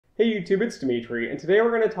Hey YouTube, it's Dimitri, and today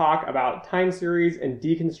we're going to talk about time series and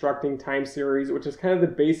deconstructing time series, which is kind of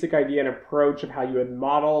the basic idea and approach of how you would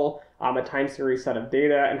model a time series set of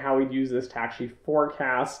data and how we'd use this to actually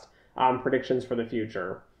forecast predictions for the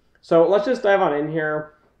future. So let's just dive on in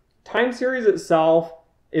here. Time series itself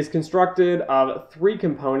is constructed of three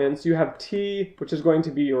components. You have T, which is going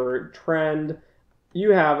to be your trend.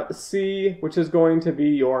 You have C, which is going to be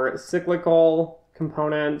your cyclical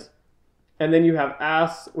component. And then you have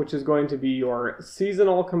S, which is going to be your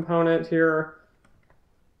seasonal component here.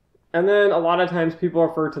 And then a lot of times people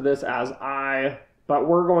refer to this as I, but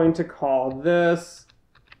we're going to call this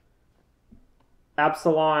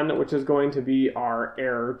epsilon, which is going to be our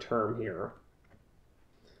error term here.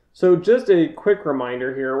 So just a quick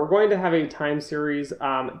reminder here, we're going to have a time series.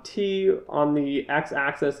 T on the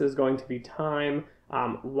x-axis is going to be time.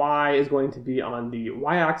 Y is going to be on the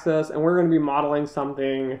y-axis, and we're going to be modeling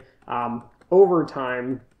something over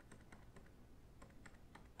time.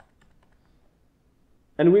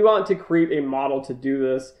 And we want to create a model to do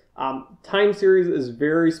this. Time series is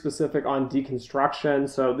very specific on deconstruction,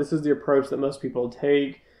 so this is the approach that most people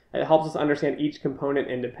take. It helps us understand each component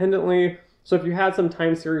independently. So if you had some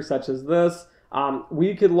time series such as this,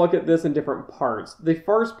 we could look at this in different parts. The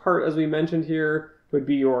first part, as we mentioned here, would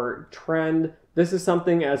be your trend. This is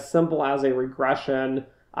something as simple as a regression.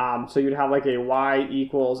 So you'd have like a y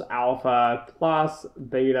equals alpha plus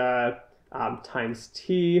beta times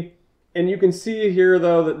t. And you can see here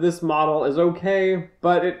though that this model is okay,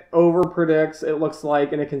 but it overpredicts, it looks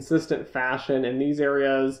like, in a consistent fashion in these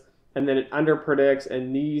areas, and then it underpredicts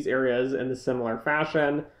in these areas in a similar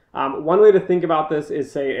fashion. One way to think about this is,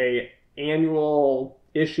 say, a annual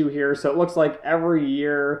issue here. So it looks like every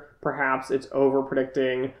year perhaps it's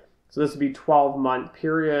overpredicting. So this would be 12-month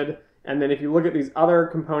period. And then if you look at these other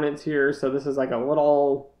components here, so this is like a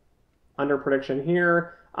little under prediction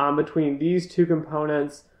here, between these two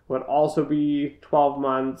components would also be 12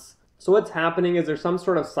 months. So what's happening is there's some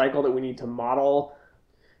sort of cycle that we need to model.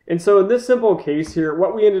 And so in this simple case here,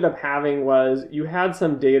 what we ended up having was you had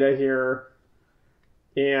some data here,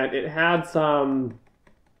 and it had some,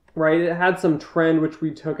 it had some trend which we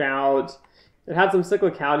took out. It had some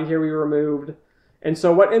cyclicality here we removed. And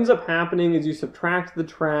so what ends up happening is you subtract the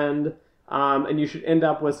trend, and you should end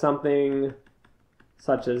up with something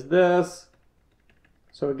such as this.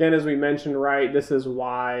 So again, as we mentioned, this is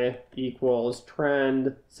y equals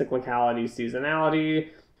trend, cyclicality, seasonality.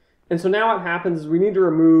 And so now what happens is we need to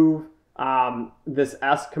remove this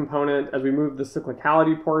S component as we move the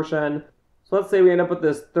cyclicality portion. So let's say we end up with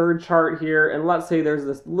this third chart here, and let's say there's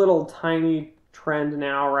this little tiny trend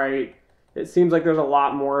now, It seems like there's a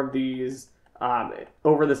lot more of these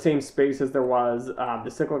over the same space as there was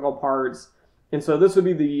the cyclical parts. And so this would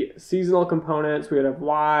be the seasonal components. We would have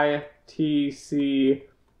y, t, c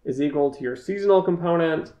is equal to your seasonal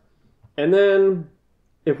component. And then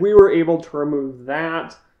if we were able to remove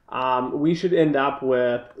that, we should end up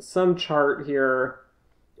with some chart here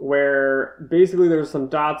where basically there's some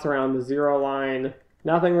dots around the zero line.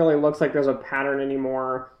 Nothing really looks like there's a pattern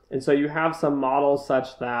anymore. And so you have some models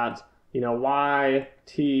such that y,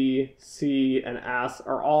 t, c, and s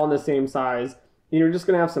are all in the same size. And you're just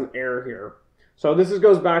going to have some error here. So this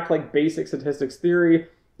goes back to like basic statistics theory.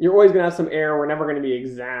 You're always going to have some error. We're never going to be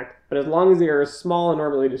exact. But as long as the error is small and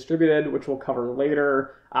normally distributed, which we'll cover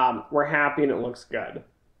later, we're happy and it looks good.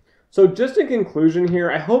 So just in conclusion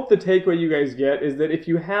here, I hope the takeaway you guys get is that if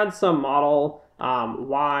you had some model,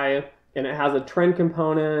 y, and it has a trend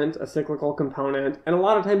component, a cyclical component, and a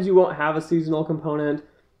lot of times you won't have a seasonal component,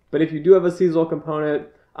 but if you do have a seasonal component,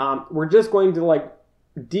 we're just going to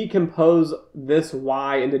decompose this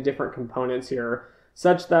y into different components here,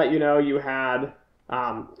 such that you had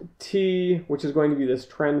t, which is going to be this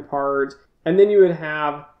trend part, and then you would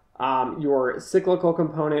have your cyclical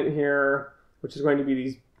component here, which is going to be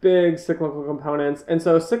these big cyclical components. And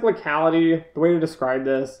so cyclicality, the way to describe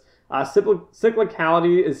this,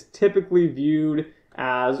 cyclicality is typically viewed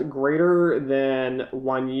as greater than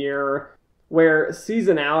 1 year, where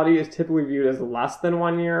seasonality is typically viewed as less than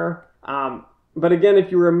 1 year. But again,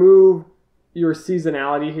 if you remove your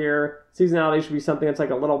seasonality here, seasonality should be something that's like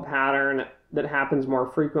a little pattern that happens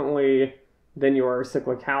more frequently than your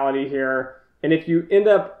cyclicality here. And if you end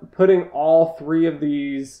up putting all three of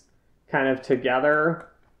these kind of together,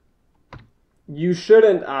 you should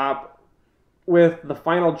end up with the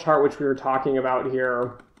final chart which we were talking about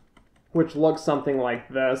here, which looks something like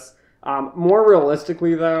this. More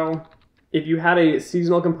realistically though, if you had a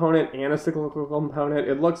seasonal component and a cyclical component,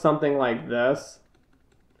 it looks something like this,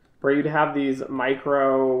 where you'd have these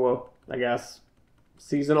micro,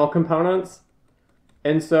 seasonal components.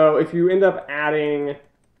 And so if you end up adding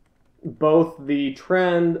both the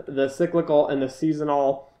trend, the cyclical, and the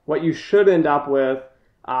seasonal, what you should end up with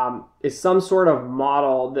is some sort of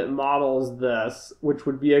model that models this, which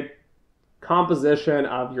would be a composition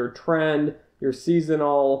of your trend, your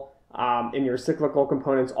seasonal, and your cyclical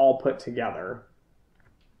components all put together.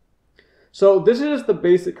 So this is just the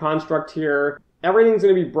basic construct here. Everything's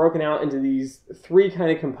going to be broken out into these three kind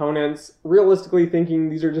of components. Realistically thinking,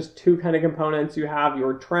 these are just two kind of components. You have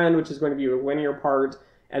your trend, which is going to be your linear part,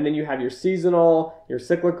 and then you have your seasonal, your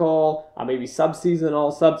cyclical, maybe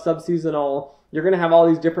sub-seasonal, sub-sub-seasonal. You're going to have all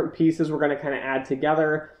these different pieces we're going to kind of add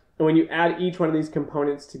together. And when you add each one of these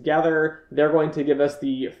components together, they're going to give us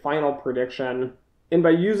the final prediction. And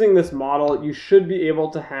by using this model, you should be able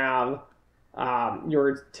to have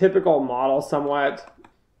your typical model somewhat.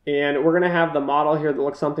 And we're going to have the model here that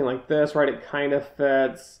looks something like this, right? It kind of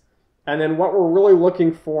fits. And then what we're really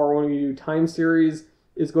looking for when we do time series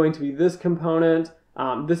is going to be this component.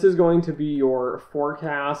 This is going to be your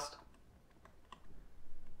forecast.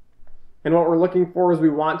 And what we're looking for is we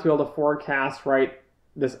want to be able to forecast, right,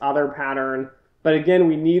 this other pattern. But again,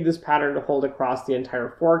 we need this pattern to hold across the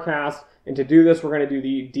entire forecast. And to do this, we're going to do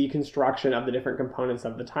the deconstruction of the different components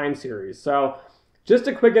of the time series. So just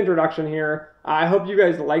a quick introduction here. I hope you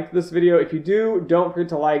guys liked this video. If you do, don't forget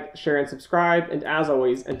to like, share, and subscribe. And as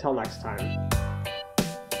always, until next time.